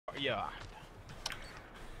Yeah.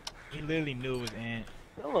 He literally knew it was Ant.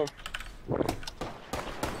 Hello.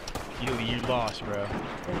 You lost, bro.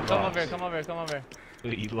 Come over here, come over here, come over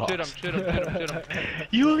here. You lost. Shoot him, shoot him, shoot him, shoot him.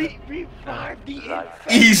 You revived the Ant.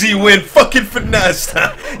 Easy win, fucking finesse.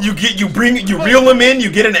 You reel him in,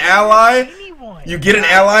 you get an ally,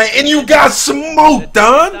 and you got smoked,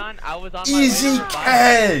 Don. Easy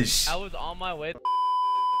cash. I was on my way.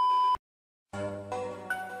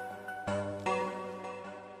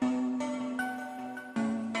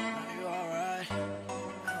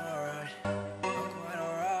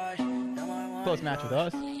 Close match with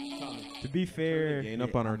us. To be fair, Gain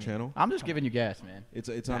up on our channel. I'm just giving you gas, man.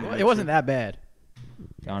 It's on. It wasn't that bad.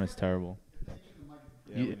 Don is terrible.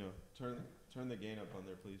 Yeah, we know. Turn the gain up on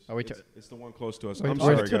there, please. Are we it's the one close to us. Wait, I'm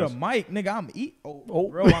sorry, to guys. the mic, nigga. I'm eating. Oh,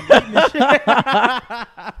 Bro, I'm eating this shit. Bro,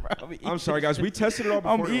 I'm sorry, guys. We tested it all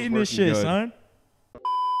before. I'm eating this shit, son.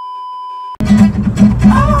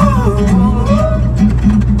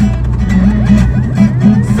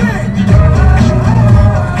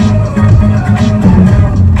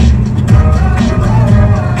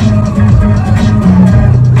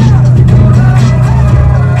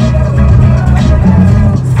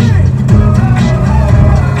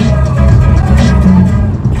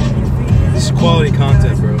 Quality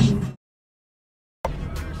content, bro.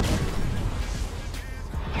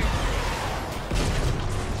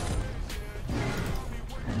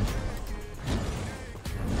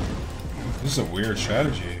 This is a weird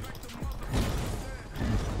strategy.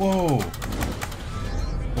 Whoa.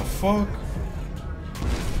 The fuck?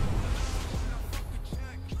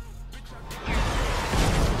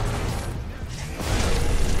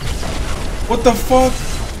 What the fuck?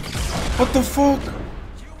 What the fuck?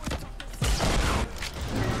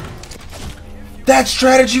 That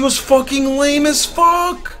strategy was fucking lame as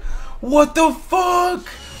fuck! What the fuck?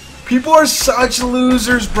 People are such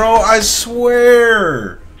losers, bro, I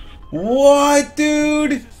swear! What,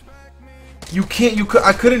 dude?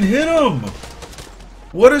 I couldn't hit him!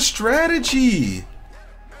 What a strategy!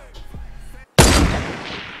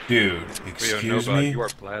 Dude, excuse me? You are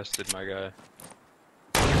blasted, my guy.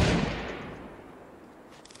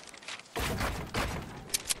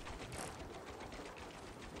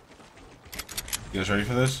 You guys ready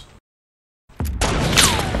for this?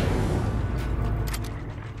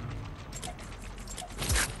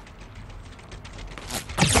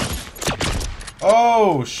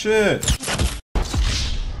 Oh shit!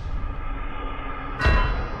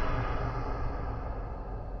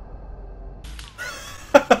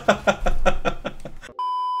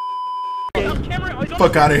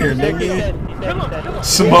 Fuck out of here, nigga.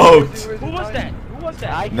 Smoked. Who was that? Who was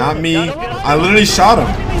that? Not me. I literally shot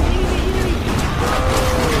him.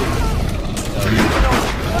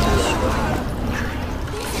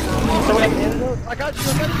 I got you.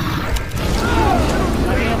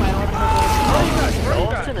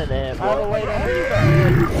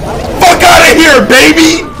 Fuck out of here,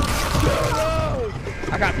 baby!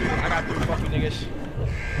 I got three fucking niggas.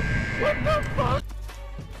 What the fuck?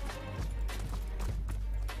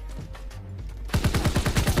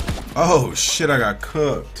 Oh shit, I got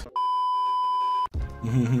cooked.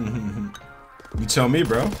 You tell me,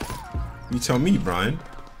 bro. You tell me, Brian.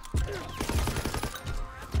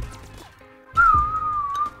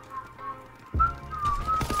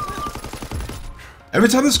 Every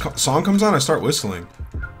time this song comes on, I start whistling.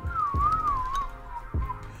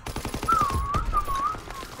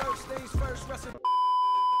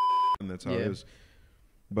 And that's how it is.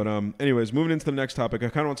 But anyways, moving into the next topic, I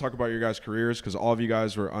kind of want to talk about your guys' careers because all of you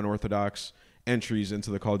guys were unorthodox entries into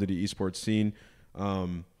the Call of Duty esports scene.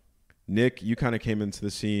 Nick, you kind of came into the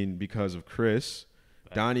scene because of Chris.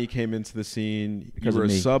 Donnie came into the scene. You were a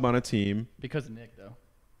sub on a team. Because of Nick, though.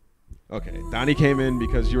 Okay, Donnie came in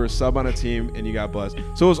because you were a sub on a team and you got blessed.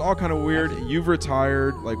 So it was all kind of weird. You've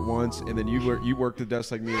retired like once, and then you worked the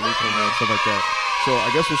desk like me, and you came out and stuff like that. So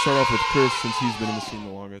I guess we'll start off with Chris since he's been in the scene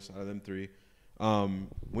the longest out of them three.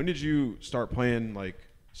 When did you start playing like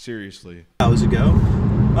seriously? Hours ago.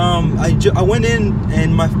 I went in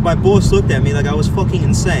and my boss looked at me like I was fucking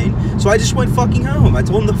insane. So I just went fucking home. I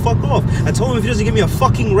told him to fuck off. I told him if he doesn't give me a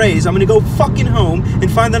fucking raise, I'm gonna go fucking home and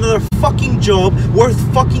find another fucking job worth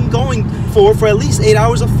fucking going for at least 8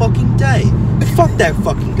 hours a fucking day. Fuck that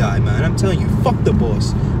fucking guy, man. I'm telling you, fuck the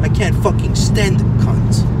boss. I can't fucking stand the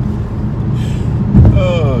cunt.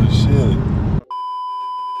 Oh shit.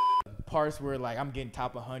 Parts where like I'm getting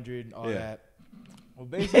top 100, all Yeah. that. Well,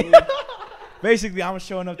 basically, I'm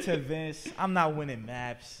showing up to events. I'm not winning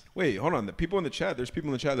maps. Wait, hold on. The people in the chat, there's people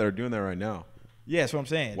in the chat that are doing that right now. Yeah, that's what I'm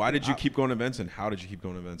saying. Why did you keep going to events, and how did you keep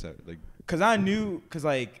going to events? Cause I knew,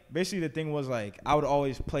 like basically the thing was like I would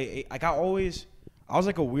always play. Like I was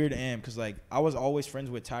like a weird am, cause like I was always friends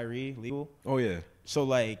with Tyree Legal. Oh yeah. So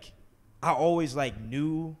like I always like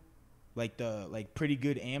knew like the like pretty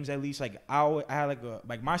good AMs at least. Like I had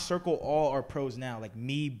like my circle all are pros now. Like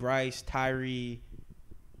me, Bryce, Tyree,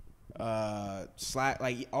 Slack,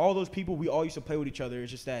 like all those people, we all used to play with each other.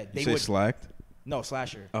 It's just that they would slacked. No,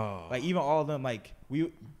 Slasher. Oh. Like even all of them, like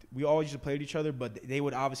we all used to play with each other, but they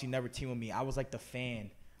would obviously never team with me. I was like the fan.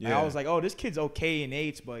 Like, I was like, oh, this kid's okay in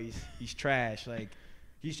 8s, but he's trash. Like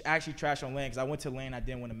he's actually trash on LAN, because I went to LAN, I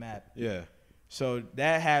didn't win a map. Yeah. So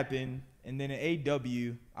that happened, and then in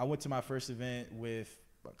AW, I went to my first event with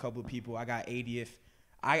a couple of people. I got 80th.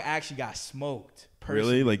 I actually got smoked.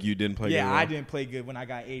 Personally. Really? Like you didn't play good? Yeah, I didn't play good when I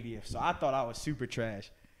got 80th. So I thought I was super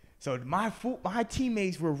trash. So my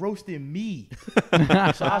teammates were roasting me. So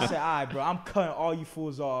I said, all right, bro, I'm cutting all you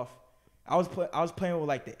fools off. I was playing with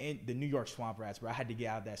like the New York Swamp Rats, bro. I had to get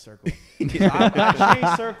out of that circle. So I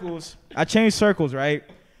changed circles. I changed circles, right?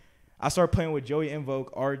 I started playing with Joey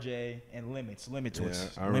Invoke, RJ, and Limits. Limits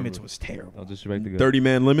was terrible. I'll disrespect the guy.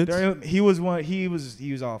 30-man limits. He was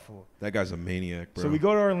awful. That guy's a maniac, bro. So we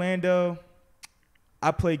go to Orlando.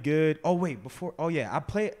 I play good. We're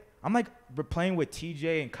playing with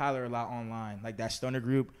TJ and Kyler a lot online, like that Stunner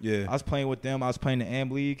group. Yeah. I was playing with them. I was playing the Am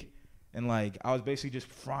League, and like I was basically just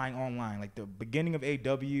frying online. Like the beginning of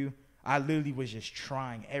AW, I literally was just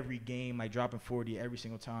trying every game, like dropping 40 every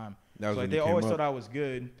single time. That was so, like, when they you came always up. thought I was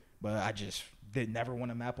good, but I just never won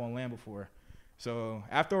a map on LAN before. So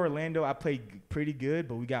after Orlando, I played pretty good,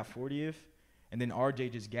 but we got 40th, and then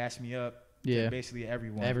RJ just gassed me up. Yeah. Basically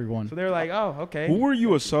everyone. Everyone. So they're like, oh, okay. Who were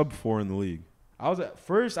you a sub for in the league? I was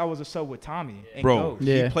a sub with Tommy and Bro, Ghost.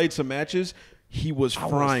 he Yeah. played some matches. He was I was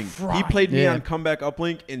frying. frying. He played me Yeah. on comeback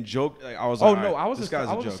uplink and joke. Like, I was Oh like, no, all right, I was this a guy's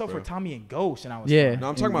I was joke, a sub bro. for Tommy and Ghost, and I was Yeah. No,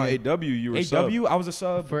 I'm talking about AW. You were a AW. sub. I was a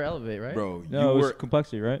sub. For Elevate, right? Bro, No, it you was were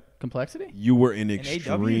complexity, right? Complexity? you were an AW,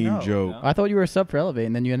 extreme no. joke. I thought you were a sub for Elevate,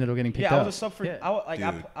 and then you ended up getting picked Yeah, up. I was a sub for. Yeah.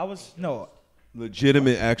 I was no.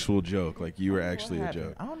 Legitimate actual joke. Like you were What actually a happened?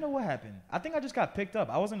 joke. I don't know what happened. I think I just got picked up.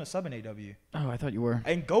 I wasn't a sub in AW. Oh, I thought you were.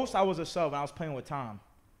 And Ghost, I was a sub, and I was playing with Tom,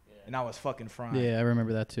 and I was fucking frying. Yeah, I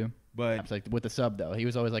remember that too. I But was like with the sub though. He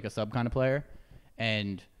was always like a sub kind of player,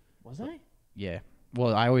 and Was I? yeah.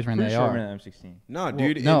 Well, I always ran Pretty the sure I AR. ran the M16. Nah,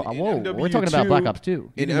 dude. No, in whoa. We're talking about Black Ops 2.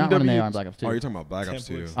 You In did not run an MW AR in Black Ops 2. Oh, you're talking about Black Ops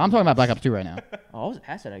 2. Templates. I'm talking about Black Ops 2 right now. Oh, I was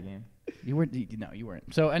ass at that game. You weren't. No, you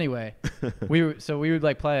weren't. So anyway, we would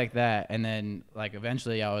like play like that, and then like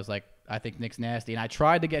eventually I was like, I think Nick's nasty, and I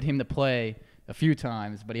tried to get him to play a few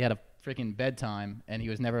times, but he had a freaking bedtime, and he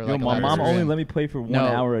was never Yo, like. my allowed mom to only stream. let me play for 1 No,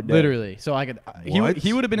 hour a day. literally. So I could. What?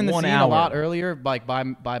 He would have been in the 1 scene a lot hour. earlier, like by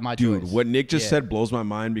my Dude, choice. what Nick just Yeah. said blows my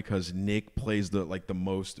mind because Nick plays the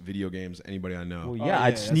most video games anybody I know. Well, yeah, yeah,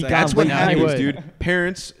 I'd that's sneak like- down. That's what No, he happens, would. dude.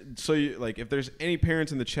 Parents, so you like if there's any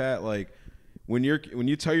parents in the chat, like when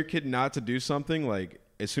you tell your kid not to do something, like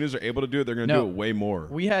as soon as they're able to do it, they're gonna No. do it way more.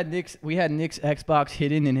 We had Nick's Xbox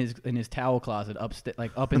hidden in his towel closet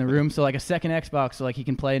up in the room, so like a second Xbox, so like he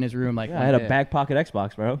can play in his room. Like Yeah, I had a back pocket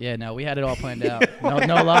Xbox, bro. Yeah, no, we had it all planned out.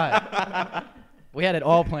 No lie. We had it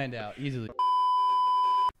all planned out easily.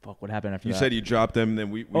 Fuck, what happened after You that? said you dropped them,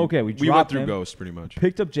 then we Okay, we went dropped through him. Ghost pretty much.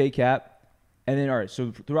 Picked up JCap, and then all right.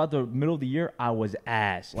 So throughout the middle of the year, I was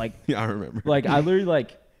ass. Like, Yeah, I remember. like I literally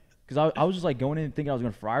like, cause I was just like going in and thinking I was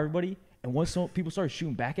gonna fry everybody. And once people started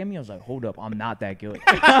shooting back at me, I was like, hold up, I'm not that good.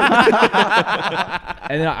 And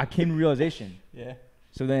then I came to realization. yeah.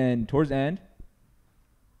 So then towards the end,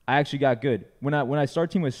 I actually got good. When I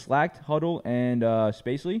started team with Slacked, Huddle, and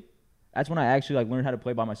Spacely, that's when I actually like learned how to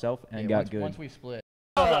play by myself and got good. Once we split.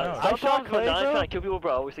 I shot Clay, Donnie's bro. trying to kill people,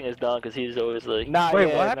 bro. I always think it's Don because he's always like. Nah, Wait,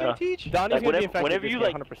 yeah, what happened, no. Teach? Donnie's Like, gonna be whenever infected you, this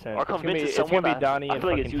like, game 100%. are convinced it's it's gonna be someone, Donnie I and feel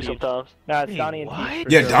like it's fucking you Teach. sometimes. Nah, it's Donnie and Teach. for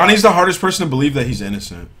Yeah, sure. Donnie's the hardest person to believe that he's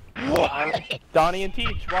innocent. Donnie and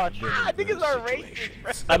Teach, watch. I think it's our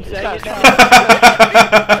racist. I'm saying it now.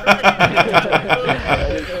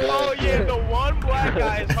 Oh yeah, the one black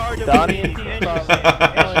guy is hard to Donnie believe. and Teach.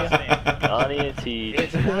 Interesting. Donnie and T.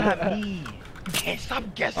 It's not me. You can't stop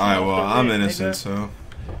guessing. Alright, off well, the I'm rip, innocent, nigga. so.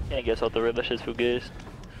 Can't guess off the rip. That shit's for good.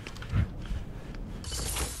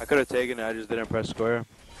 I could have taken it, I just didn't press square.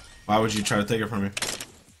 Why would you try to take it from me?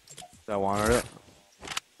 I wanted it.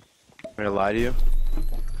 I'm gonna lie to you.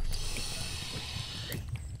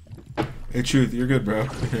 Hey, Truth, you're good, bro.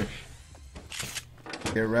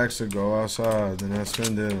 Get Rex to go outside, then I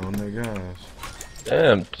spend it on the guys.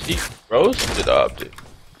 Damn, T roasted optic.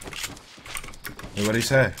 Hey, what'd he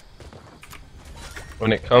say?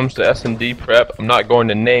 When it comes to S&D prep, I'm not going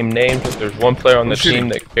to name names, but there's one player on the team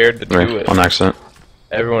that cared to do it. On accident.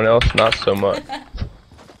 Everyone else, not so much. Hey,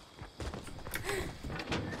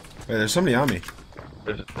 there's somebody on me.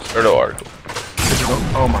 There's a Cerdo article.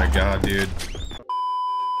 Oh my god, dude.